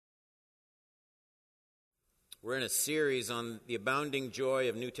We're in a series on the abounding joy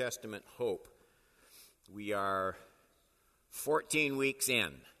of New Testament hope. We are 14 weeks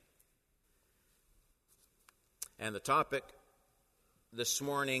in. And the topic this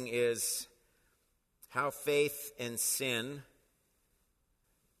morning is how faith and sin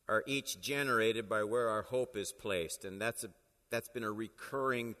are each generated by where our hope is placed. And that's been a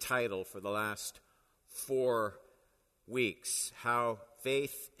recurring title for the last 4 weeks. How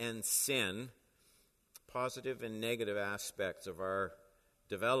faith and sin, positive and negative aspects of our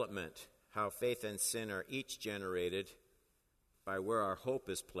development, how faith and sin are each generated by where our hope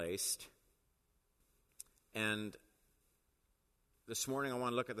is placed. And this morning I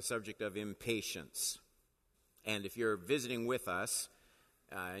want to look at the subject of impatience. And if you're visiting with us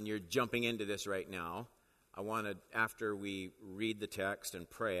and you're jumping into this right now, I want to, after we read the text and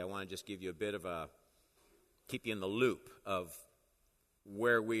pray, I want to just give you a bit of keep you in the loop of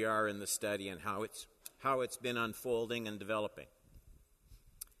where we are in the study and how it's been unfolding and developing.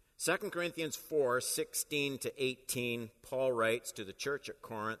 2 Corinthians 4:16 to 18, Paul writes to the church at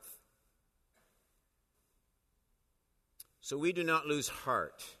Corinth, "So we do not lose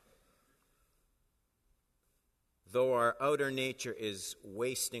heart. Though our outer nature is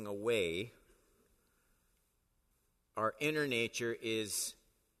wasting away, our inner nature is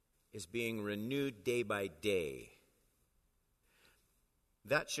being renewed day by day."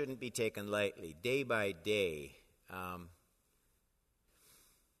 That shouldn't be taken lightly. Day by day.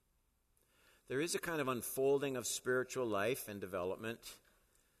 There is a kind of unfolding of spiritual life and development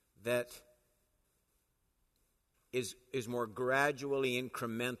that is more gradually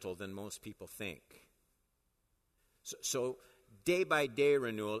incremental than most people think. So day by day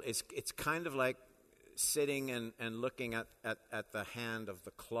renewal it's kind of like sitting and looking at the hand of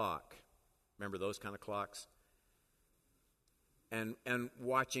the clock. Remember those kind of clocks? And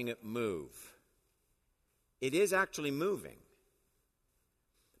watching it move. It is actually moving.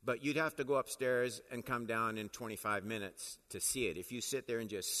 But you'd have to go upstairs and come down in 25 minutes to see it. If you sit there and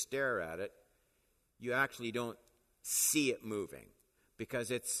just stare at it, you actually don't see it moving because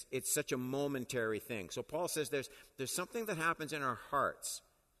it's such a momentary thing. So Paul says there's something that happens in our hearts.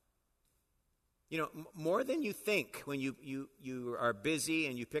 You know, more than you think when you are busy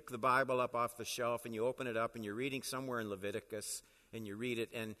and you pick the Bible up off the shelf and you open it up and you're reading somewhere in Leviticus and you read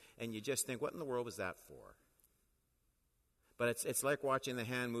it and you just think, what in the world was that for? But it's like watching the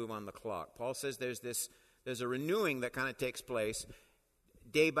hand move on the clock. Paul says there's a renewing that kind of takes place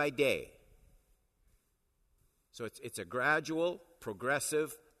day by day. So it's a gradual,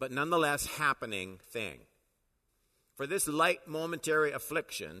 progressive, but nonetheless happening thing. For this light momentary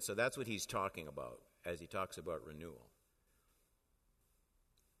affliction, so that's what he's talking about as he talks about renewal,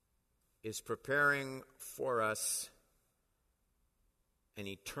 is preparing for us an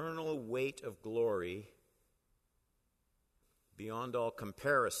eternal weight of glory beyond all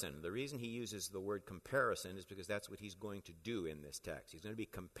comparison. The reason he uses the word comparison is because that's what he's going to do in this text. He's going to be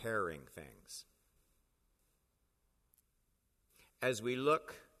comparing things. As we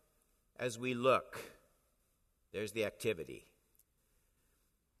look, there's the activity.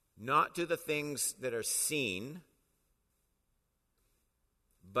 Not to the things that are seen,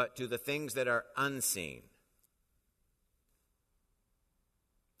 but to the things that are unseen.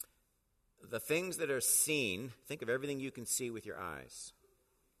 The things that are seen, think of everything you can see with your eyes.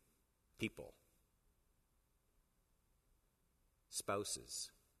 People.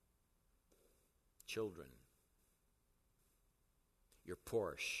 Spouses. Children. Your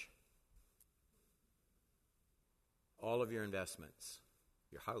Porsche. All of your investments,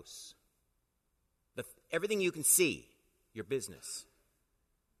 your house, everything you can see, your business.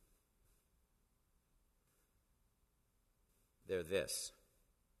 They're this,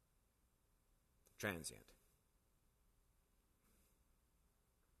 transient.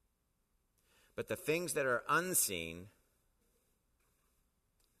 But the things that are unseen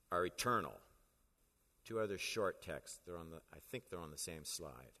are eternal. 2 other short texts. I think they're on the same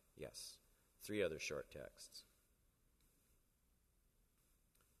slide. Yes, 3 other short texts.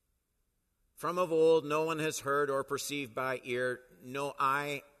 From of old, no one has heard or perceived by ear, no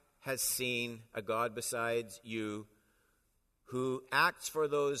eye has seen a God besides you, who acts for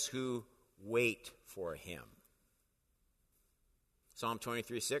those who wait for him. Psalm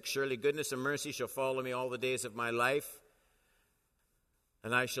 23:6, surely goodness and mercy shall follow me all the days of my life,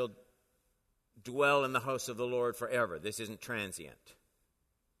 and I shall dwell in the house of the Lord forever. This isn't transient.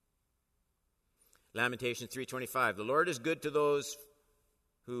 Lamentations 3:25, the Lord is good to those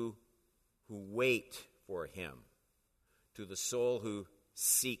who wait for him, to the soul who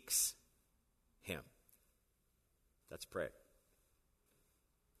seeks him. Let's pray.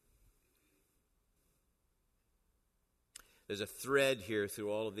 There's a thread here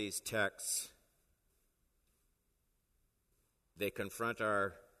through all of these texts. They confront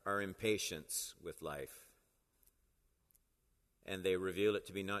our impatience with life. And they reveal it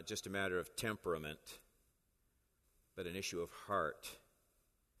to be not just a matter of temperament, but an issue of heart.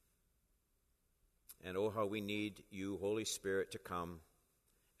 And oh, how we need you, Holy Spirit, to come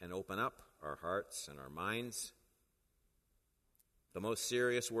and open up our hearts and our minds. The most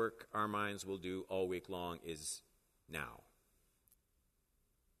serious work our minds will do all week long is now.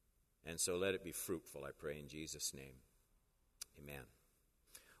 And so let it be fruitful, I pray in Jesus' name. Amen.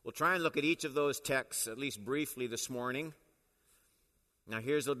 We'll try and look at each of those texts, at least briefly this morning. Now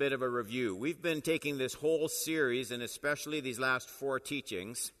here's a bit of a review. We've been taking this whole series, and especially these last 4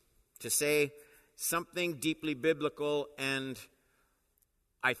 teachings, to say something deeply biblical and,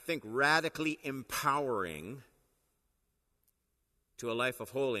 I think, radically empowering to a life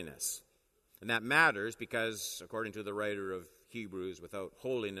of holiness. And that matters because, according to the writer of Hebrews, without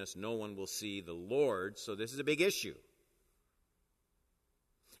holiness no one will see the Lord. So this is a big issue.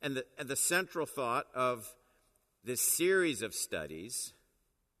 And the central thought of this series of studies,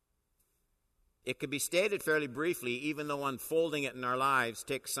 it could be stated fairly briefly, even though unfolding it in our lives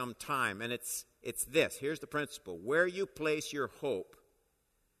takes some time. And it's this. Here's the principle. Where you place your hope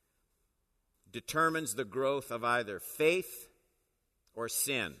determines the growth of either faith or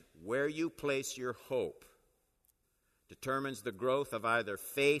sin. Where you place your hope determines the growth of either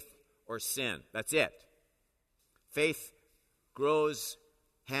faith or sin. That's it. Faith grows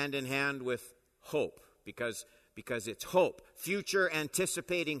hand in hand with hope because it's hope, future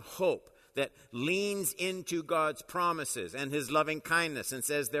anticipating hope that leans into God's promises and his loving kindness and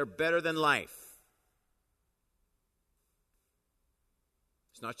says they're better than life.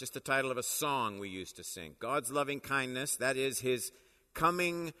 It's not just the title of a song we used to sing. God's loving kindness, that is his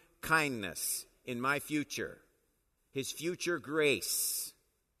coming kindness in my future, his future grace.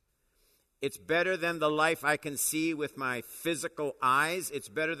 It's better than the life I can see with my physical eyes. It's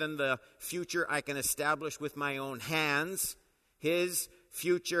better than the future I can establish with my own hands. His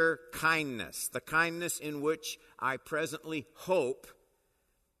future kindness, the kindness in which I presently hope,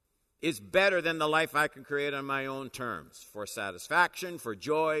 is better than the life I can create on my own terms, for satisfaction, for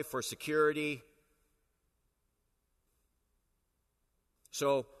joy, for security.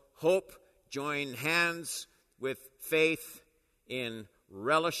 So hope join hands with faith in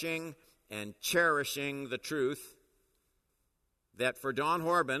relishing and cherishing the truth that for Don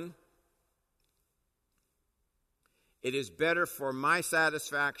Horban, it is better for my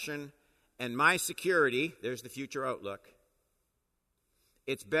satisfaction and my security, there's the future outlook,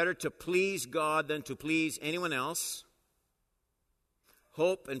 it's better to please God than to please anyone else.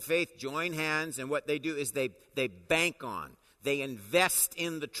 Hope and faith join hands, and what they do is they bank on, they invest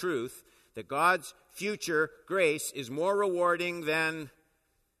in the truth that God's future grace is more rewarding than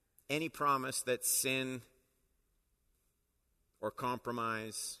any promise that sin or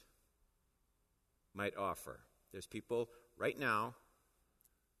compromise might offer. There's people right now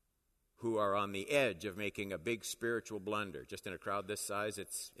who are on the edge of making a big spiritual blunder. Just in a crowd this size,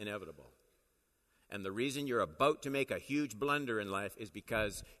 it's inevitable. And the reason you're about to make a huge blunder in life is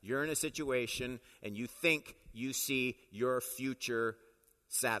because you're in a situation and you think you see your future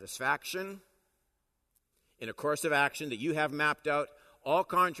satisfaction in a course of action that you have mapped out, all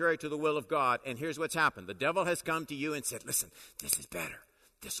contrary to the will of God. And here's what's happened. The devil has come to you and said, listen, this is better.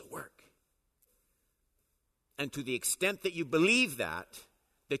 This will work. And to the extent that you believe that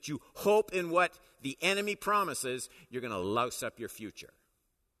you hope in what the enemy promises, you're going to louse up your future.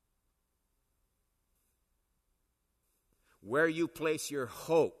 Where you place your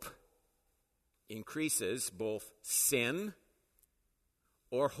hope increases both sin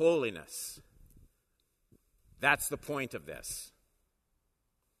or holiness. That's the point of this.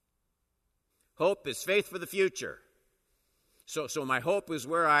 Hope is faith for the future. So my hope is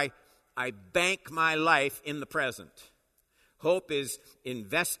where I bank my life in the present. Hope is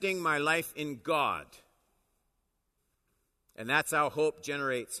investing my life in God. And that's how hope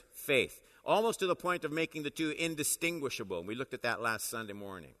generates faith. Almost to the point of making the two indistinguishable. We looked at that last Sunday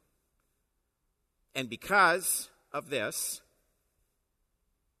morning. And because of this,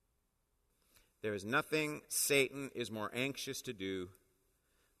 there is nothing Satan is more anxious to do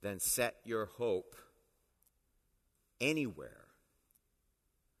than set your hope anywhere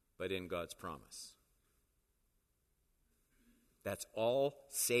but in God's promise. That's all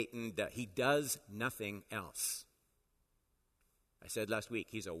Satan does. He does nothing else. I said last week,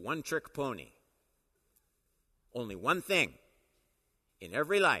 he's a one-trick pony. Only one thing in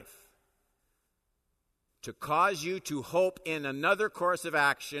every life: to cause you to hope in another course of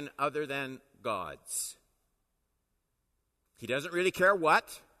action other than God's. He doesn't really care what.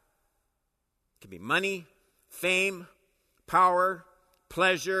 It can be money, fame, power,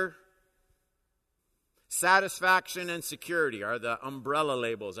 pleasure, satisfaction, and security are the umbrella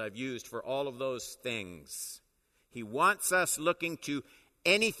labels I've used for all of those things. He wants us looking to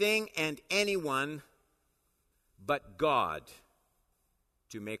anything and anyone but God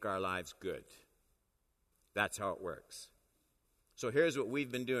to make our lives good. That's how it works. So here's what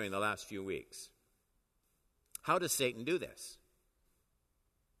we've been doing the last few weeks. How does Satan do this?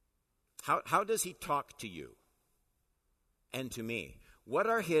 How does he talk to you and to me? What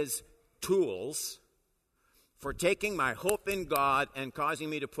are his tools for taking my hope in God and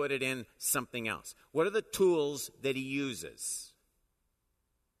causing me to put it in something else? What are the tools that he uses?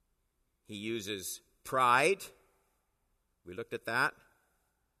 He uses pride. We looked at that.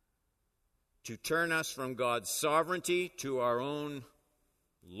 To turn us from God's sovereignty to our own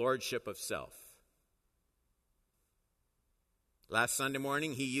lordship of self. Last Sunday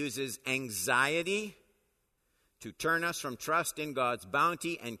morning, he uses anxiety to turn us from trust in God's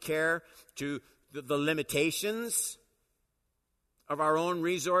bounty and care to the limitations of our own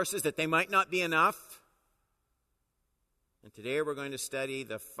resources, that they might not be enough. And today we're going to study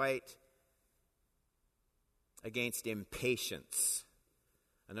the fight against impatience,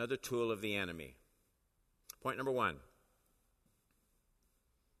 another tool of the enemy. Point number 1.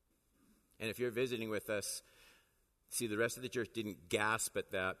 And if you're visiting with us, see, the rest of the church didn't gasp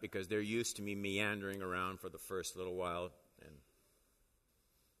at that because they're used to me meandering around for the first little while. And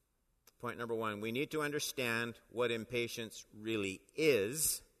point number 1, we need to understand what impatience really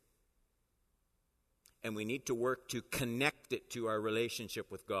is, and we need to work to connect it to our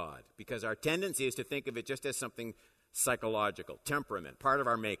relationship with God, because our tendency is to think of it just as something psychological, temperament, part of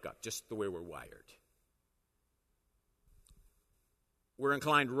our makeup, just the way we're wired. We're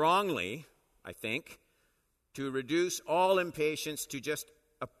inclined wrongly, I think, to reduce all impatience to just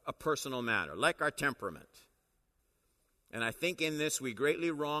a personal matter, like our temperament. And I think in this we greatly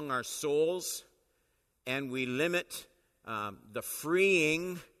wrong our souls, and we limit the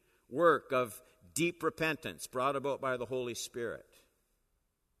freeing work of deep repentance brought about by the Holy Spirit.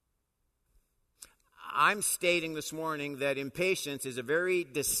 I'm stating this morning that impatience is a very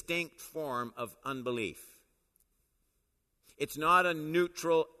distinct form of unbelief. It's not a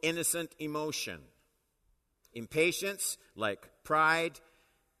neutral, innocent emotion. Impatience, like pride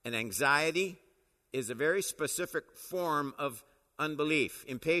and anxiety, is a very specific form of unbelief.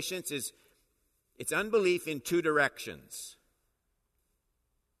 Impatience it's unbelief in two directions.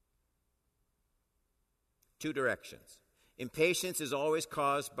 Two directions. Impatience is always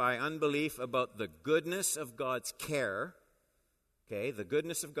caused by unbelief about the goodness of God's care. Okay, the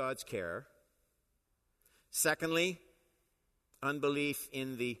goodness of God's care. Secondly, unbelief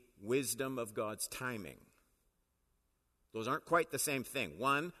in the wisdom of God's timing. Those aren't quite the same thing.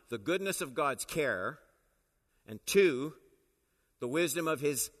 1, the goodness of God's care, and 2, the wisdom of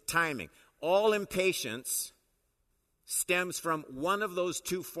his timing. All impatience stems from one of those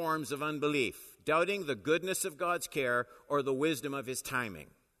two forms of unbelief, doubting the goodness of God's care or the wisdom of his timing.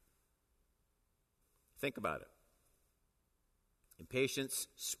 Think about it. Impatience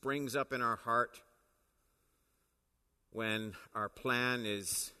springs up in our heart when our plan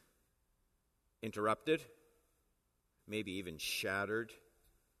is interrupted, maybe even shattered,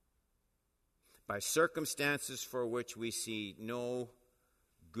 by circumstances for which we see no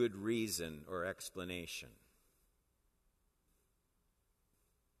good reason or explanation.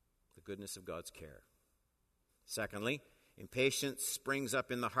 The goodness of God's care. Secondly, impatience springs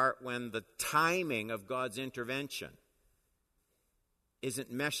up in the heart when the timing of God's intervention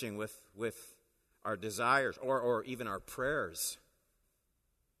isn't meshing with our desires or even our prayers.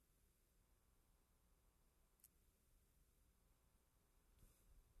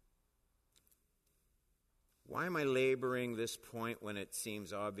 Why am I laboring this point when it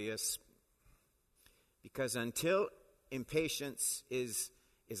seems obvious? Because until impatience is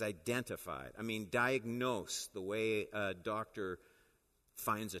identified, diagnosed the way a doctor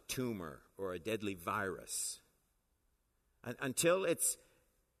finds a tumor or a deadly virus, until it's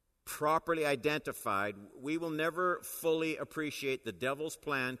properly identified, we will never fully appreciate the devil's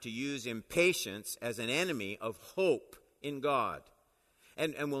plan to use impatience as an enemy of hope in God.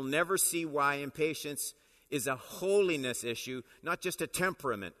 And we'll never see why impatience is a holiness issue, not just a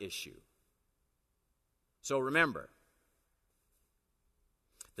temperament issue. So remember,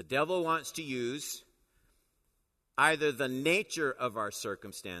 the devil wants to use either the nature of our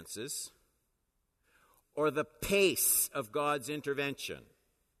circumstances or the pace of God's intervention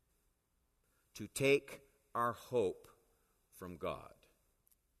to take our hope from God.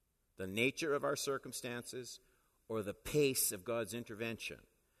 The nature of our circumstances or the pace of God's intervention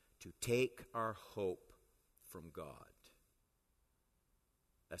to take our hope from God.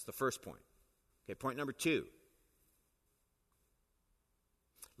 That's the first point. Okay, point number 2.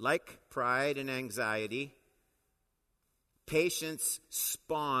 Like pride and anxiety, patience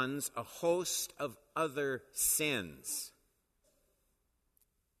spawns a host of other sins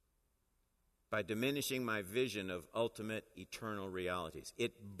by diminishing my vision of ultimate eternal realities.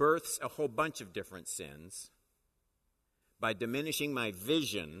 It births a whole bunch of different sins by diminishing my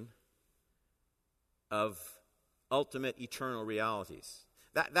vision of ultimate eternal realities.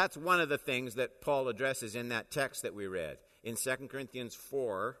 That's one of the things that Paul addresses in that text that we read in 2 Corinthians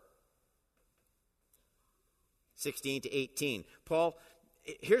 4, 16 to 18. Paul,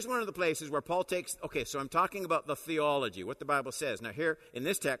 here's one of the places where Paul takes, okay, so I'm talking about the theology, what the Bible says. Now here, in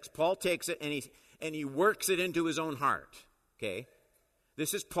this text, Paul takes it and he works it into his own heart, okay?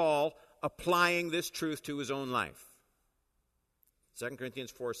 This is Paul applying this truth to his own life. 2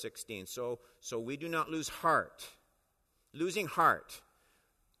 Corinthians 4:16. So we do not lose heart. Losing heart,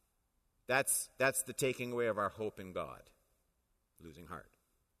 that's the taking away of our hope in God. Losing heart.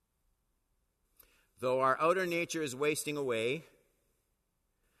 Though our outer nature is wasting away,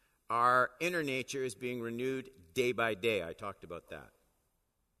 our inner nature is being renewed day by day. I talked about that.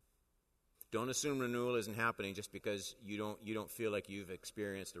 Don't assume renewal isn't happening just because you don't feel like you've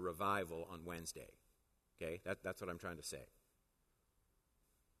experienced a revival on Wednesday. Okay? That's what I'm trying to say.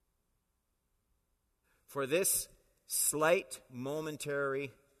 For this slight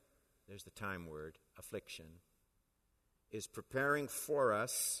momentary, there's the time word, affliction, is preparing for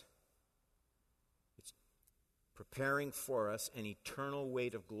us an eternal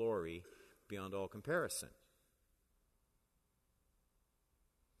weight of glory beyond all comparison.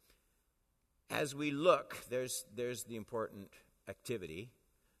 As we look, there's the important activity,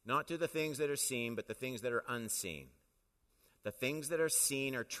 not to the things that are seen, but the things that are unseen. The things that are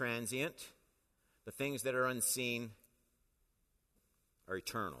seen are transient. The things that are unseen are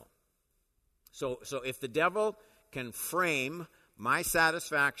eternal. So if the devil can frame my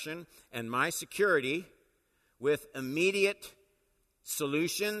satisfaction and my security with immediate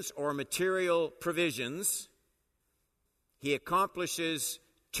solutions or material provisions, he accomplishes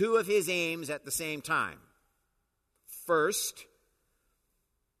two of his aims at the same time. First,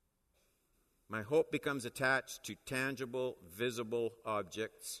 my hope becomes attached to tangible, visible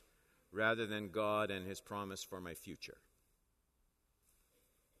objects rather than God and his promise for my future.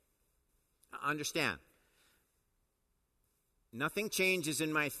 Understand, nothing changes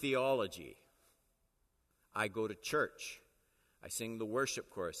in my theology. I go to church. I sing the worship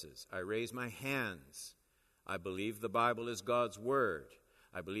courses. I raise my hands. I believe the Bible is God's word.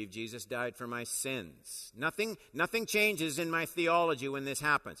 I believe Jesus died for my sins. Nothing changes in my theology when this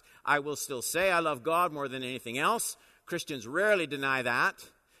happens. I will still say I love God more than anything else. Christians rarely deny that.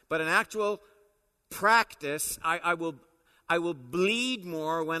 But in actual practice, I will bleed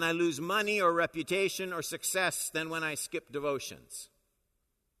more when I lose money or reputation or success than when I skip devotions.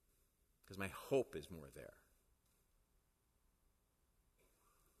 Because my hope is more there.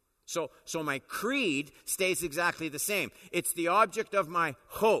 So my creed stays exactly the same. It's the object of my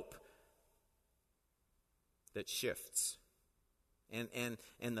hope that shifts. And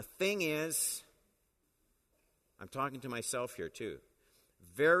the thing is, I'm talking to myself here too.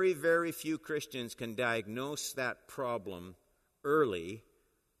 Very, very few Christians can diagnose that problem early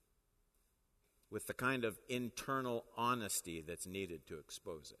with the kind of internal honesty that's needed to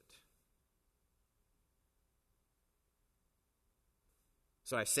expose it.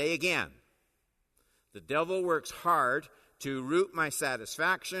 So I say again, the devil works hard to root my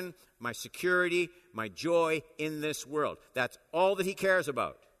satisfaction, my security, my joy in this world. That's all that he cares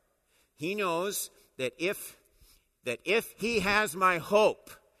about. He knows that if he has my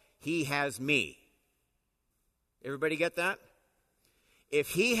hope, he has me. Everybody get that? If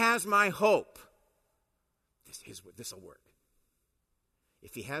he has my hope, this will work.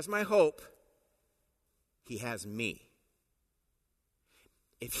 If he has my hope, he has me.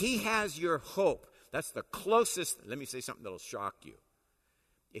 If he has your hope, that's the closest. Let me say something that'll shock you.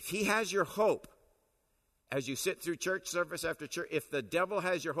 If he has your hope, as you sit through church service after church, if the devil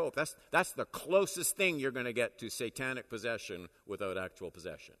has your hope, that's the closest thing you're going to get to satanic possession without actual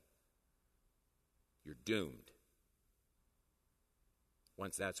possession. You're doomed.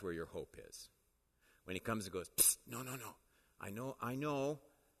 Once that's where your hope is. When he comes and goes, psst, no. I know.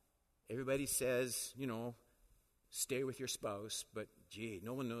 Everybody says, stay with your spouse, but gee,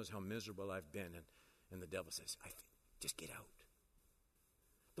 no one knows how miserable I've been. And the devil says, just get out.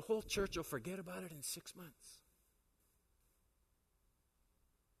 The whole church will forget about it in 6 months.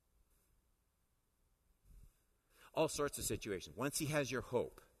 all sorts of situations. Once he has your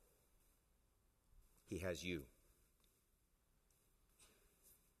hope, he has you.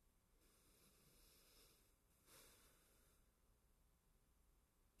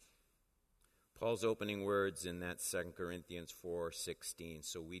 Paul's opening words in that 2 Corinthians 4:16,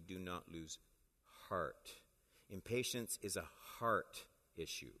 so we do not lose heart. Impatience is a heart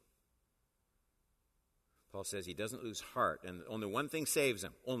issue. Paul says he doesn't lose heart, and only one thing saves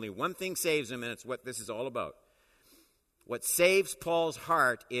him. Only one thing saves him, and it's what this is all about. What saves Paul's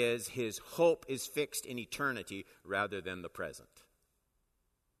heart is his hope is fixed in eternity rather than the present.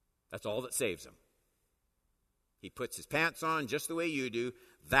 That's all that saves him. He puts his pants on just the way you do.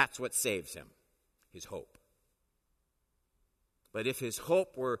 That's what saves him, his hope. But if his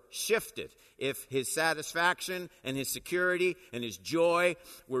hope were shifted, if his satisfaction and his security and his joy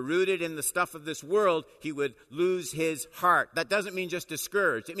were rooted in the stuff of this world, he would lose his heart. That doesn't mean just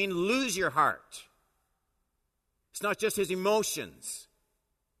discouraged. It means lose your heart. It's not just his emotions.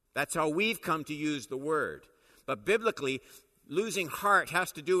 That's how we've come to use the word. But biblically, losing heart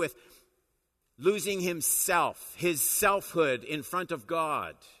has to do with losing himself, his selfhood in front of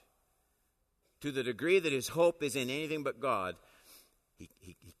God. To the degree that his hope is in anything but God,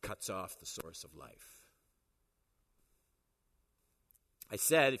 he cuts off the source of life. I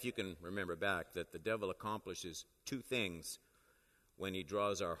said, if you can remember back, that the devil accomplishes two things when he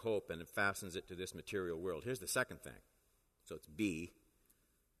draws our hope and fastens it to this material world. Here's the second thing. So it's B.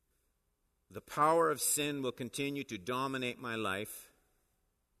 The power of sin will continue to dominate my life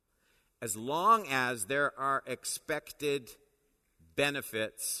as long as there are expected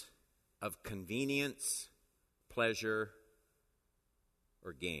benefits of convenience, pleasure,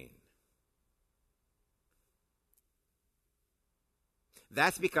 or gain.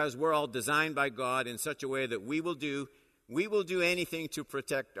 That's because we're all designed by God in such a way that we will do anything to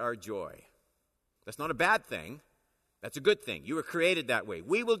protect our joy. That's not a bad thing. That's a good thing. You were created that way.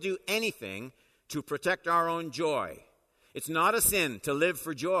 We will do anything to protect our own joy. It's not a sin to live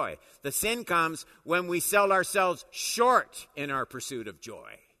for joy. The sin comes when we sell ourselves short in our pursuit of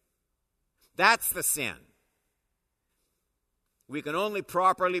joy. That's the sin. We can only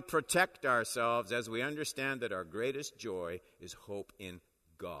properly protect ourselves as we understand that our greatest joy is hope in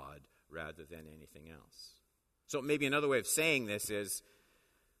God rather than anything else. So maybe another way of saying this is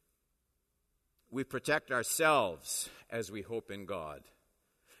we protect ourselves as we hope in God.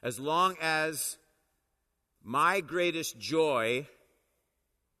 As long as my greatest joy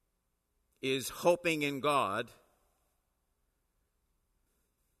is hoping in God,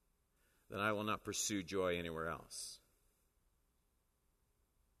 then I will not pursue joy anywhere else.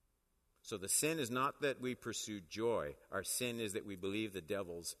 So the sin is not that we pursue joy. Our sin is that we believe the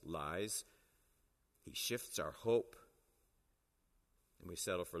devil's lies. He shifts our hope, and we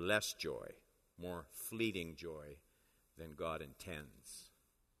settle for less joy, more fleeting joy than God intends.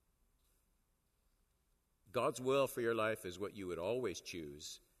 God's will for your life is what you would always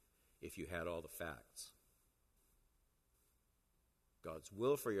choose if you had all the facts. God's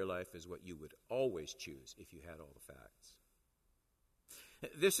will for your life is what you would always choose if you had all the facts.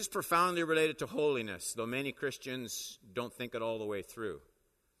 This is profoundly related to holiness, though many Christians don't think it all the way through.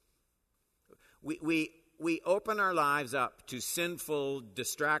 We open our lives up to sinful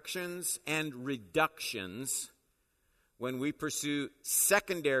distractions and reductions when we pursue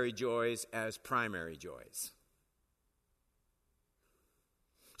secondary joys as primary joys.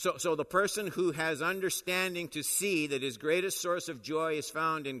 So the person who has understanding to see that his greatest source of joy is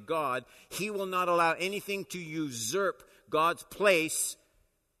found in God, he will not allow anything to usurp God's place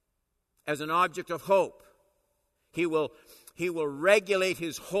as an object of hope. He will regulate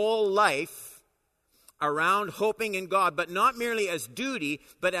his whole life around hoping in God, but not merely as duty,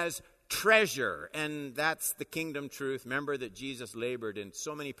 but as treasure. And that's the kingdom truth. Remember that Jesus labored in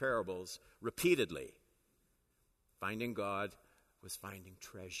so many parables repeatedly. Finding God was finding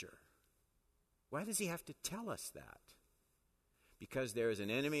treasure. Why does he have to tell us that? Because there is an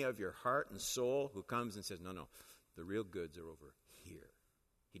enemy of your heart and soul who comes and says, no, the real goods are over here.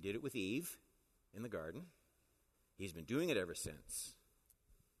 He did it with Eve in the garden. He's been doing it ever since.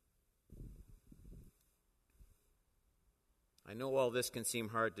 I know all this can seem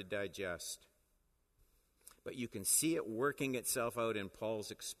hard to digest, but you can see it working itself out in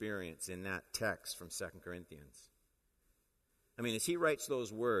Paul's experience in that text from 2 Corinthians. I mean, as he writes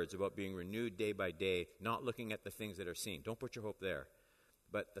those words about being renewed day by day, not looking at the things that are seen. Don't put your hope there.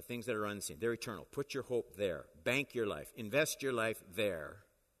 But the things that are unseen, they're eternal. Put your hope there. Bank your life. Invest your life there.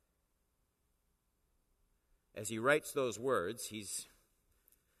 As he writes those words, he's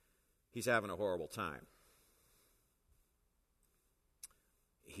having a horrible time.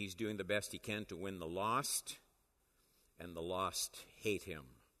 He's doing the best he can to win the lost and the lost hate him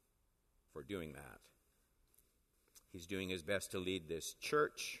for doing that. He's doing his best to lead this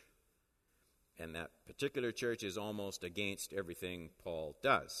church, and that particular church is almost against everything Paul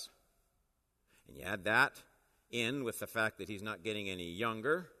does. And you add that in with the fact that he's not getting any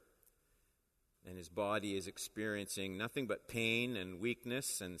younger, and his body is experiencing nothing but pain and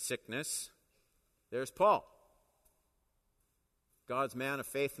weakness and sickness. There's Paul, God's man of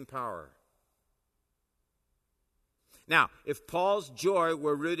faith and power. Now, if Paul's joy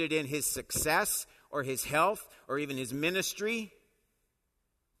were rooted in his success or his health or even his ministry,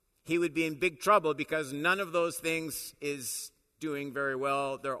 he would be in big trouble because none of those things is doing very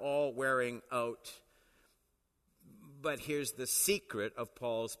well. They're all wearing out. But here's the secret of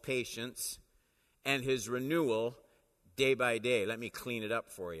Paul's patience and his renewal day by day. Let me clean it up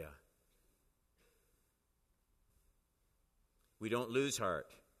for you. We don't lose heart.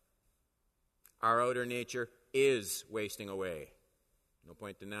 Our outer nature is wasting away. No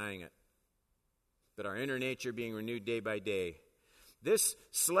point denying it. But our inner nature being renewed day by day. This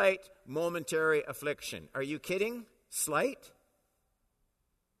slight momentary affliction. Are you kidding? Slight?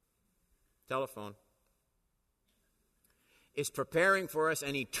 Telephone. Is preparing for us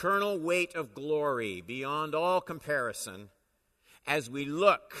an eternal weight of glory beyond all comparison as we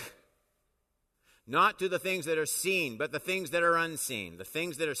look not to the things that are seen, but the things that are unseen. The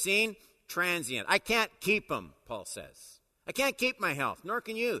things that are seen, transient. I can't keep them, Paul says. I can't keep my health, nor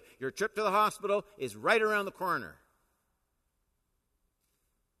can you. Your trip to the hospital is right around the corner.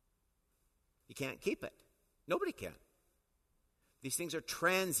 You can't keep it. Nobody can. These things are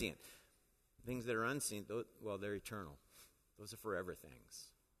transient. Things that are unseen, well, they're eternal. Those are forever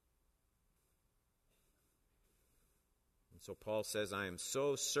things. And so Paul says, I am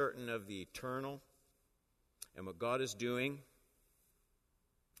so certain of the eternal and what God is doing,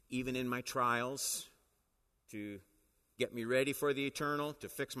 even in my trials, to get me ready for the eternal, to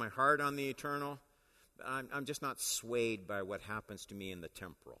fix my heart on the eternal. I'm just not swayed by what happens to me in the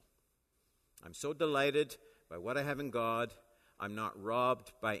temporal. I'm so delighted by what I have in God. I'm not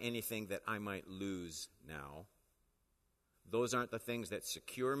robbed by anything that I might lose now. Those aren't the things that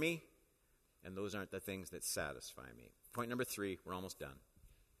secure me, and those aren't the things that satisfy me. Point number 3, we're almost done.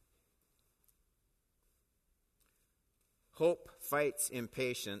 Hope fights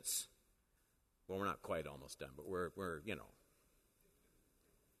impatience. Well, we're not quite almost done, but we're.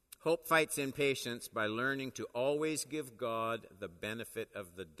 Hope fights impatience by learning to always give God the benefit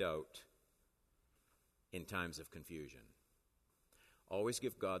of the doubt in times of confusion. Always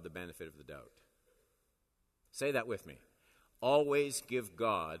give God the benefit of the doubt. Say that with me. Always give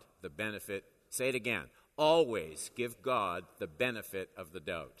God the benefit. Say it again. Always give God the benefit of the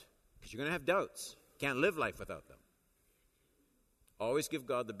doubt. Because you're going to have doubts. You can't live life without them. Always give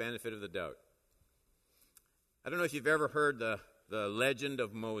God the benefit of the doubt. I don't know if you've ever heard the legend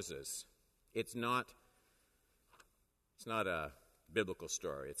of Moses. It's not a biblical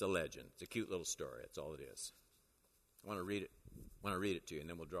story. It's a legend. It's a cute little story. That's all it is. I want to read it to you, and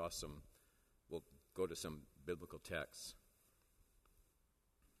then we'll go to some biblical texts.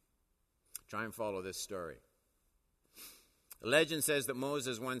 Try and follow this story. The legend says that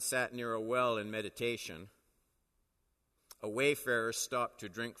Moses once sat near a well in meditation. A wayfarer stopped to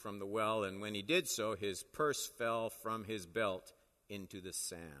drink from the well, and when he did so, his purse fell from his belt into the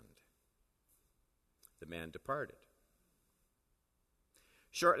sand. The man departed.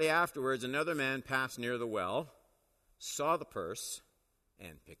 Shortly afterwards, another man passed near the well, saw the purse,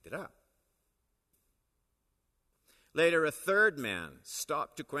 and picked it up. Later, a third man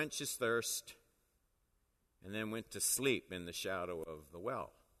stopped to quench his thirst and then went to sleep in the shadow of the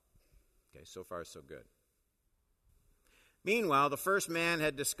well. Okay, so far so good. Meanwhile, the first man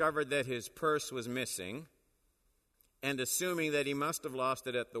had discovered that his purse was missing, and assuming that he must have lost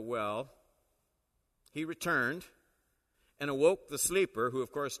it at the well, he returned and awoke the sleeper, who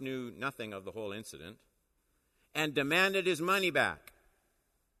of course knew nothing of the whole incident, and demanded his money back.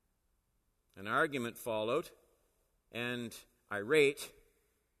 An argument followed, and irate,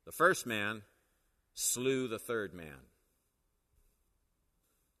 the first man slew the third man.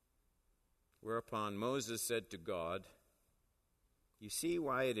 Whereupon Moses said to God, "You see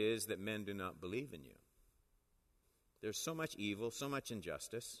why it is that men do not believe in you. There's so much evil, so much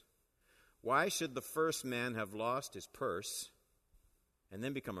injustice. Why should the first man have lost his purse and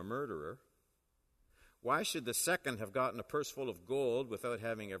then become a murderer? Why should the second have gotten a purse full of gold without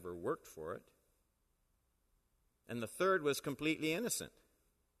having ever worked for it? And the third was completely innocent.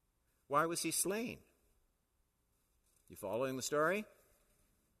 Why was he slain?" You following the story?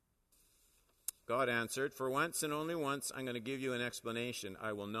 God answered, "For once and only once, I'm going to give you an explanation.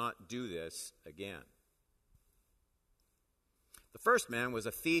 I will not do this again." The first man was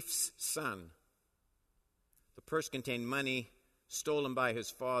a thief's son. The purse contained money stolen by his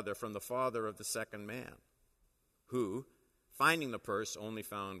father from the father of the second man, who, finding the purse, only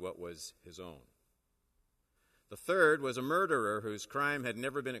found what was his own. The third was a murderer whose crime had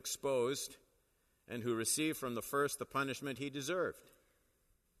never been exposed and who received from the first the punishment he deserved.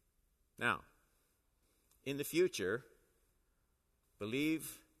 Now, in the future,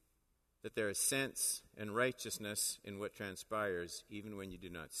 believe that there is sense and righteousness in what transpires, even when you do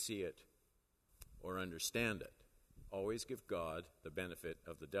not see it or understand it. Always give God the benefit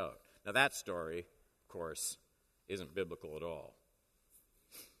of the doubt. Now, that story, of course, isn't biblical at all.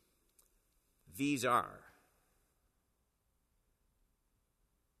 These are.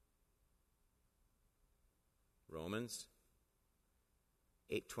 Romans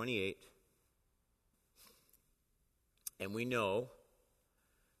 8:28. And we know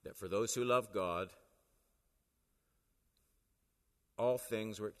that for those who love God, all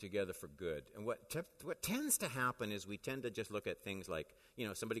things work together for good. And what tends to happen is we tend to just look at things like,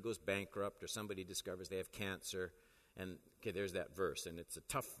 somebody goes bankrupt or somebody discovers they have cancer. And, okay, there's that verse. And it's a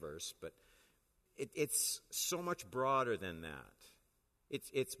tough verse, but it's so much broader than that.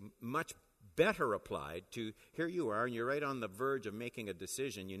 It's much better applied to, here you are, and you're right on the verge of making a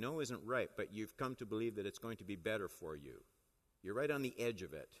decision you know isn't right, but you've come to believe that it's going to be better for you. You're right on the edge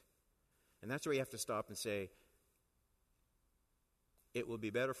of it. And that's where you have to stop and say, it will be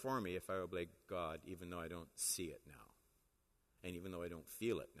better for me if I obey God, even though I don't see it now, and even though I don't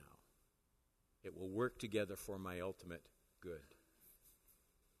feel it now. It will work together for my ultimate good.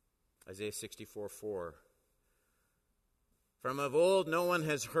 Isaiah 64:4. From of old no one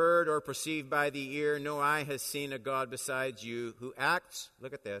has heard or perceived by the ear, no eye has seen a God besides you, who acts,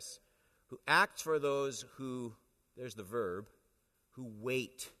 look at this, who acts for those who, there's the verb, who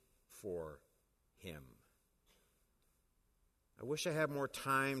wait for him. I wish I had more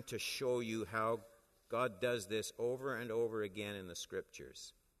time to show you how God does this over and over again in the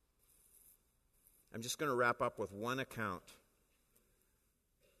Scriptures. I'm just going to wrap up with one account.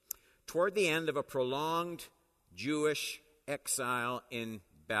 Toward the end of a prolonged Jewish exile in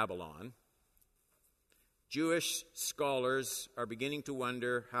Babylon, Jewish scholars are beginning to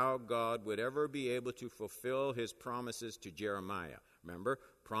wonder how God would ever be able to fulfill his promises to Jeremiah. Remember,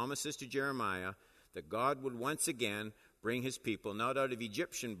 promises to Jeremiah that God would once again bring his people not out of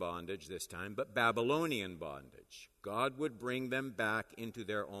Egyptian bondage this time, but Babylonian bondage. God would bring them back into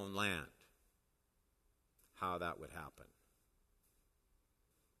their own land. How that would happen.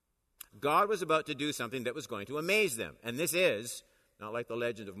 God was about to do something that was going to amaze them. And this is, not like the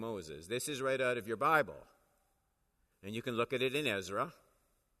legend of Moses, this is right out of your Bible. And you can look at it in Ezra,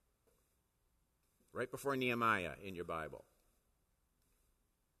 right before Nehemiah in your Bible.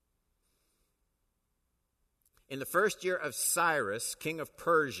 In the first year of Cyrus, king of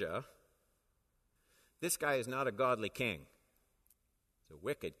Persia, this guy is not a godly king. He's a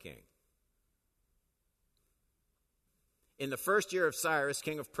wicked king. In the first year of Cyrus,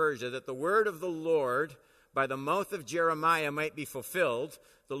 king of Persia, that the word of the Lord by the mouth of Jeremiah might be fulfilled,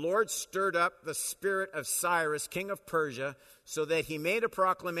 the Lord stirred up the spirit of Cyrus, king of Persia, so that he made a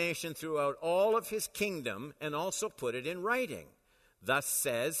proclamation throughout all of his kingdom and also put it in writing. Thus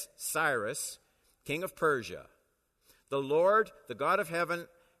says Cyrus, king of Persia, the Lord, the God of heaven,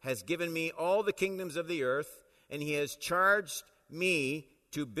 has given me all the kingdoms of the earth, and he has charged me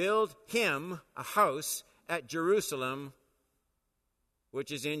to build him a house at Jerusalem,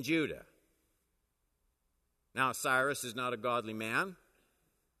 which is in Judah. Now, Cyrus is not a godly man.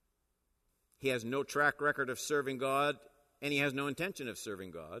 He has no track record of serving God, and he has no intention of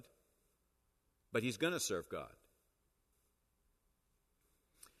serving God. But he's going to serve God.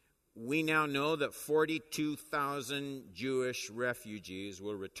 We now know that 42,000 Jewish refugees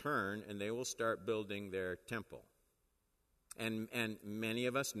will return, and they will start building their temple. And many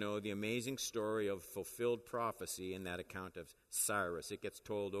of us know the amazing story of fulfilled prophecy in that account of Cyrus. It gets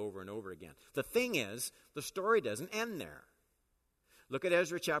told over and over again. The thing is, the story doesn't end there. Look at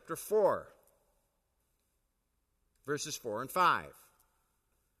Ezra chapter 4, verses 4 and 5.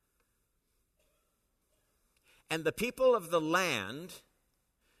 And the people of the land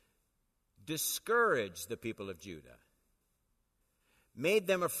discouraged the people of Judah, made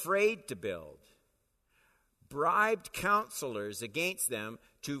them afraid to build, bribed counselors against them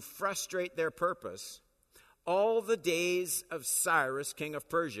to frustrate their purpose all the days of Cyrus, king of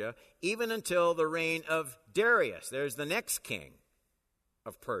Persia, even until the reign of Darius. There's the next king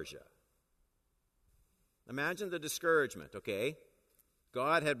of Persia. Imagine the discouragement, okay?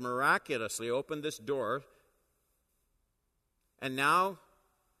 God had miraculously opened this door, and now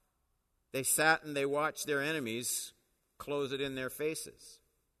they sat and they watched their enemies close it in their faces.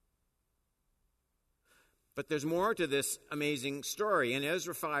 But there's more to this amazing story. In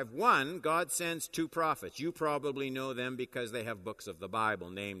Ezra 5:1, God sends two prophets. You probably know them because they have books of the Bible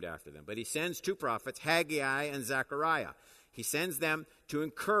named after them. But he sends two prophets, Haggai and Zechariah. He sends them to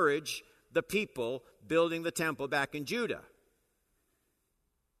encourage the people building the temple back in Judah.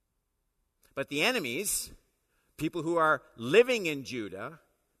 But the enemies, people who are living in Judah,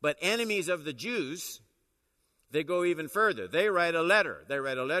 but enemies of the Jews, they go even further. They write a letter. They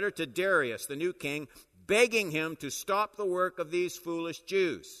write a letter to Darius, the new king, begging him to stop the work of these foolish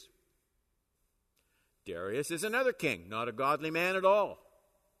Jews. Darius is another king, not a godly man at all.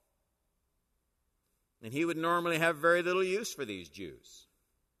 And he would normally have very little use for these Jews.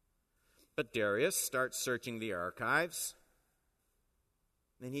 But Darius starts searching the archives,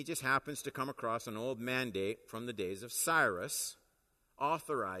 and he just happens to come across an old mandate from the days of Cyrus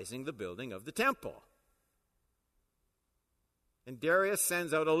authorizing the building of the temple. And Darius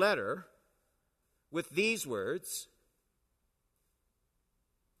sends out a letter with these words: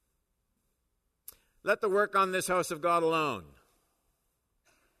 "Let the work on this house of God alone.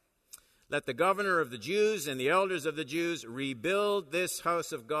 Let the governor of the Jews and the elders of the Jews rebuild this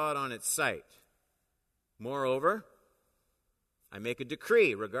house of God on its site. Moreover, I make a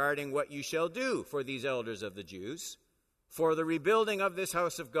decree regarding what you shall do for these elders of the Jews for the rebuilding of this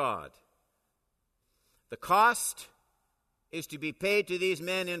house of God. The cost is to be paid to these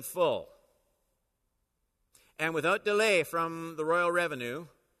men in full, and without delay from the royal revenue,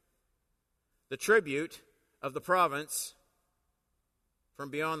 the tribute of the province from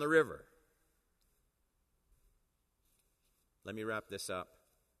beyond the river." Let me wrap this up.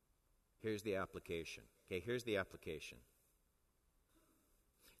 Here's the application. Okay, here's the application.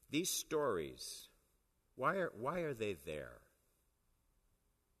 These stories, why are they there?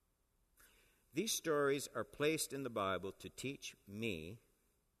 These stories are placed in the Bible to teach me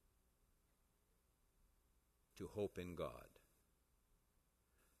to hope in God.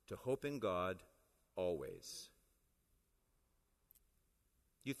 To hope in God always.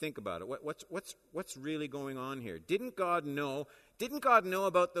 You think about it. What's really going on here? Didn't God know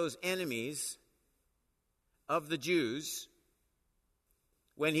about those enemies of the Jews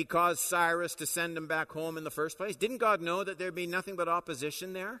when he caused Cyrus to send them back home in the first place? Didn't God know that there'd be nothing but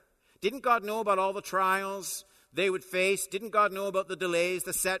opposition there? Didn't God know about all the trials they would face? Didn't God know about the delays,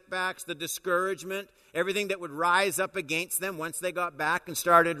 the setbacks, the discouragement, everything that would rise up against them once they got back and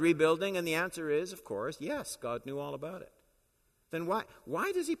started rebuilding? And the answer is, of course, yes, God knew all about it. Then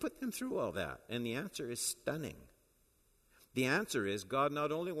why does he put them through all that? And the answer is stunning. The answer is God not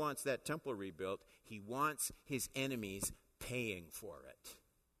only wants that temple rebuilt, he wants his enemies paying for it.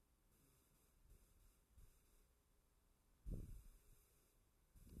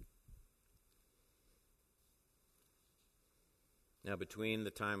 Now, between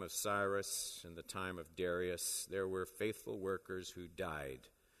the time of Cyrus and the time of Darius, there were faithful workers who died,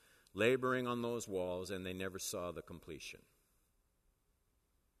 laboring on those walls, and they never saw the completion.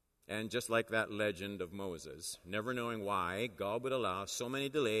 And just like that legend of Moses, never knowing why God would allow so many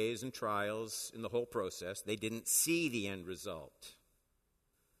delays and trials in the whole process, they didn't see the end result.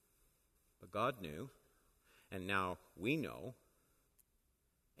 But God knew, and now we know,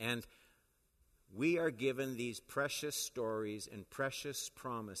 and we are given these precious stories and precious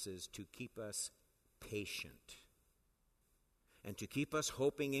promises to keep us patient and to keep us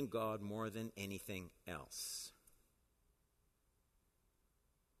hoping in God more than anything else.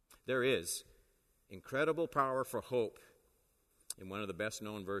 There is incredible power for hope in one of the best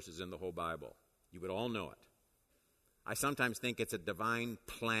known verses in the whole Bible. You would all know it. I sometimes think it's a divine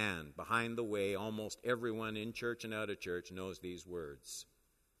plan behind the way almost everyone in church and out of church knows these words.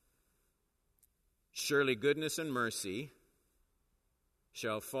 "Surely goodness and mercy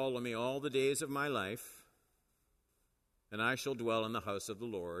shall follow me all the days of my life, and I shall dwell in the house of the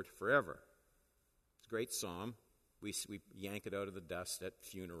Lord forever." It's a great psalm. We yank it out of the dust at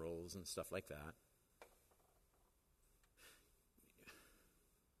funerals and stuff like that.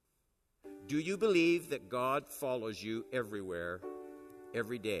 Do you believe that God follows you everywhere,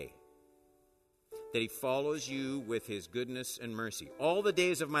 every day? That he follows you with his goodness and mercy? All the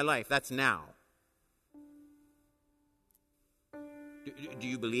days of my life, that's now. Do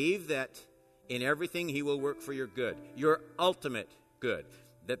you believe that in everything he will work for your good, your ultimate good?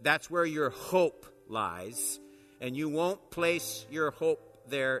 That's where your hope lies. And you won't place your hope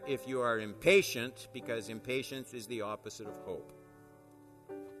there if you are impatient, because impatience is the opposite of hope.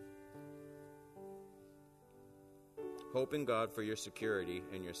 Hope in God for your security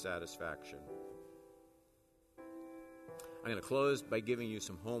and your satisfaction. I'm going to close by giving you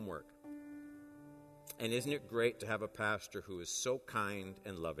some homework. And isn't it great to have a pastor who is so kind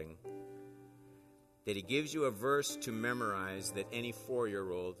and loving that he gives you a verse to memorize that any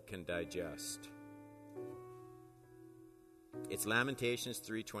 4-year-old can digest? It's Lamentations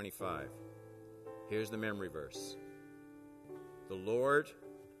 3:25. Here's the memory verse. The Lord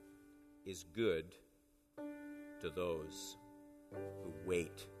is good to those who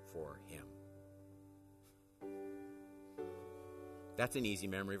wait for him. That's an easy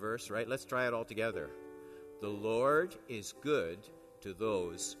memory verse, right? Let's try it all together. The Lord is good to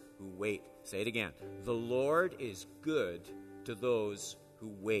those who wait. Say it again. The Lord is good to those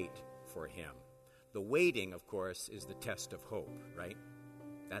who wait for him. The waiting, of course, is the test of hope, right?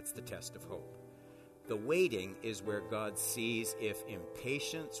 That's the test of hope. The waiting is where God sees if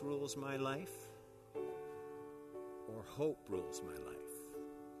impatience rules my life or hope rules my life.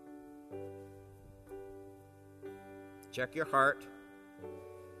 Check your heart.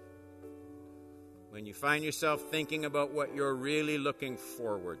 When you find yourself thinking about what you're really looking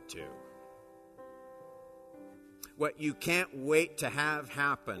forward to, what you can't wait to have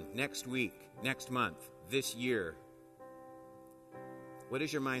happen next week, next month, this year, what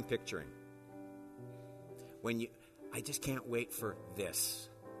is your mind picturing? I just can't wait for this.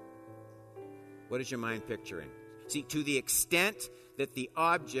 What is your mind picturing? See, to the extent that the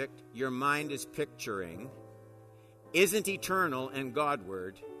object your mind is picturing isn't eternal and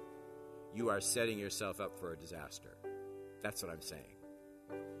Godward, you are setting yourself up for a disaster. That's what I'm saying.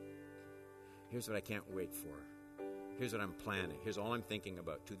 Here's what I can't wait for. Here's what I'm planning. Here's all I'm thinking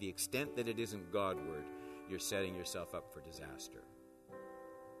about. To the extent that it isn't Godward, you're setting yourself up for disaster.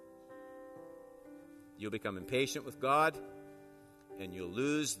 You'll become impatient with God, and you'll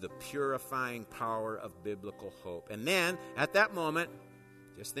lose the purifying power of biblical hope. And then, at that moment,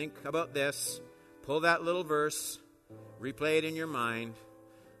 just think about this. Pull that little verse, replay it in your mind.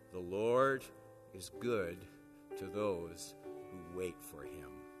 The Lord is good to those who wait for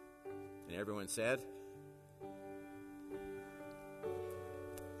him. And everyone said,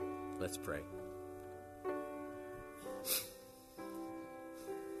 let's pray.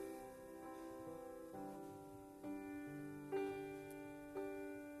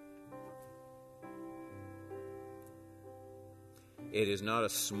 It is not a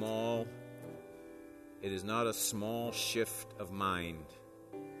small shift of mind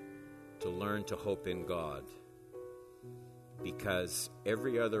to learn to hope in God, because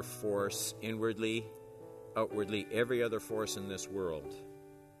every other force, inwardly, outwardly, every other force in this world,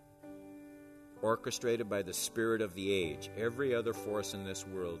 orchestrated by the spirit of the age, every other force in this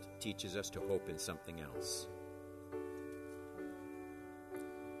world teaches us to hope in something else.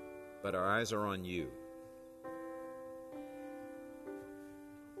 But our eyes are on you.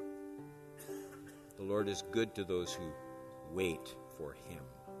 The Lord is good to those who wait for him.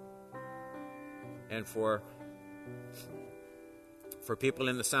 And for people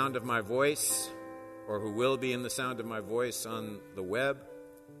in the sound of my voice, or who will be in the sound of my voice on the web,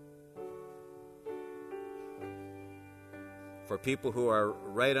 for people who are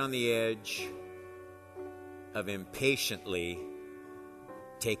right on the edge of impatiently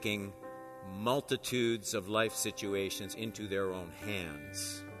taking multitudes of life situations into their own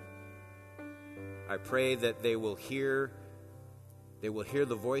hands, I pray that they will hear the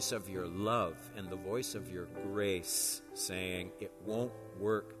voice of your love and the voice of your grace saying, it won't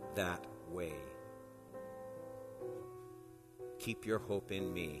work that way. Keep your hope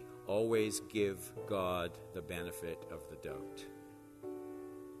in me. Always give God the benefit of the doubt.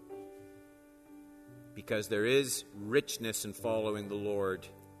 Because there is richness in following the Lord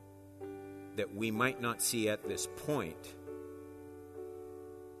that we might not see at this point.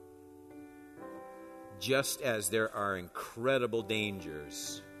 Just as there are incredible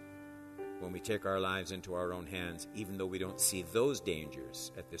dangers when we take our lives into our own hands, even though we don't see those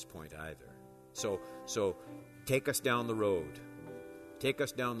dangers at this point either. So take us down the road. Take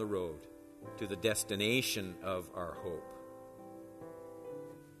us down the road to the destination of our hope.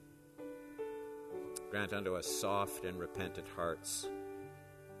 Grant unto us soft and repentant hearts.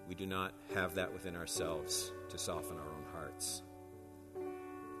 We do not have that within ourselves to soften our own hearts.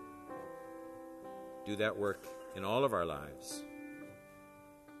 Do that work in all of our lives.